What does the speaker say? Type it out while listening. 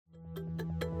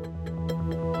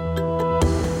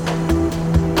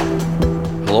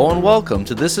Hello and welcome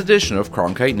to this edition of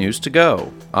Cronkite News to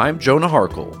Go. I'm Jonah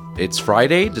Harkle. It's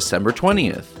Friday, December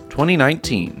 20th,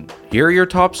 2019. Here are your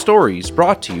top stories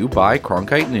brought to you by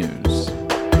Cronkite News.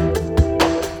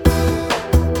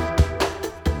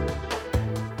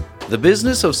 The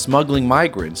business of smuggling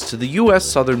migrants to the U.S.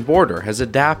 southern border has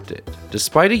adapted,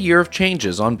 despite a year of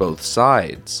changes on both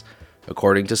sides.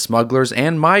 According to smugglers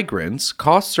and migrants,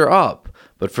 costs are up,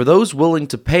 but for those willing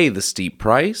to pay the steep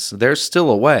price, there's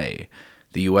still a way.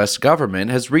 The U.S. government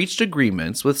has reached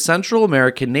agreements with Central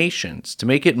American nations to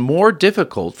make it more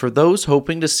difficult for those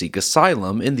hoping to seek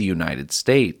asylum in the United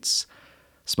States.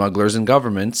 Smugglers and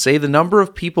governments say the number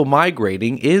of people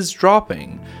migrating is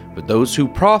dropping, but those who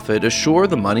profit assure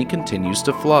the money continues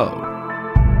to flow.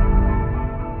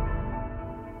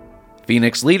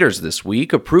 Phoenix leaders this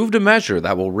week approved a measure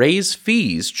that will raise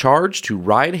fees charged to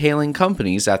ride-hailing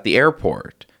companies at the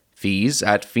airport. Fees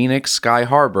at Phoenix Sky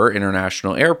Harbor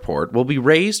International Airport will be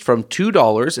raised from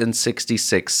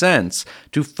 $2.66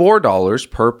 to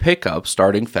 $4 per pickup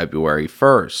starting February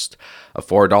 1st. A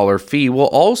 $4 fee will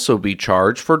also be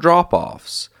charged for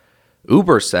drop-offs.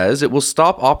 Uber says it will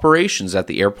stop operations at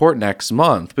the airport next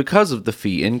month because of the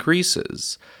fee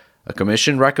increases. A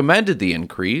commission recommended the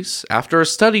increase after a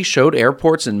study showed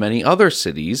airports in many other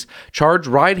cities charge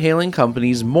ride-hailing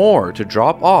companies more to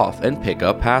drop off and pick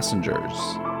up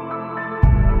passengers.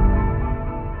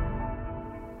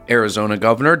 Arizona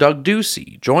Governor Doug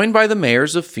Ducey, joined by the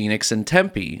mayors of Phoenix and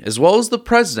Tempe, as well as the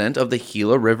president of the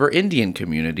Gila River Indian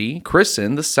Community,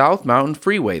 christened the South Mountain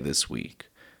Freeway this week.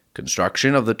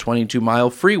 Construction of the 22-mile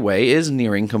freeway is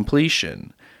nearing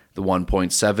completion. The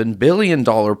 $1.7 billion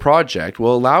project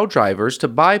will allow drivers to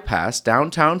bypass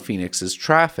downtown Phoenix's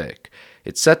traffic.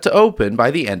 It's set to open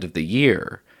by the end of the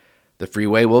year. The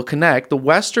freeway will connect the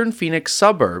western Phoenix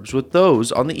suburbs with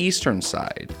those on the eastern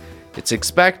side. It's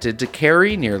expected to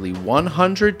carry nearly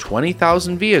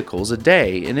 120,000 vehicles a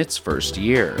day in its first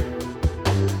year.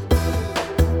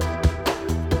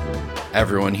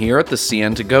 Everyone here at the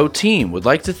CN2Go team would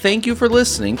like to thank you for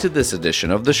listening to this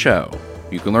edition of the show.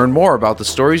 You can learn more about the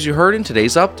stories you heard in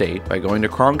today's update by going to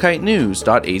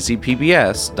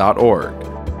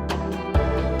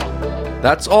cronkitenews.azpbs.org.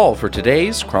 That's all for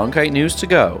today's Cronkite News to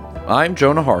Go. I'm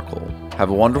Jonah Harkle. Have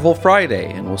a wonderful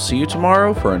Friday, and we'll see you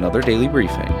tomorrow for another daily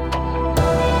briefing.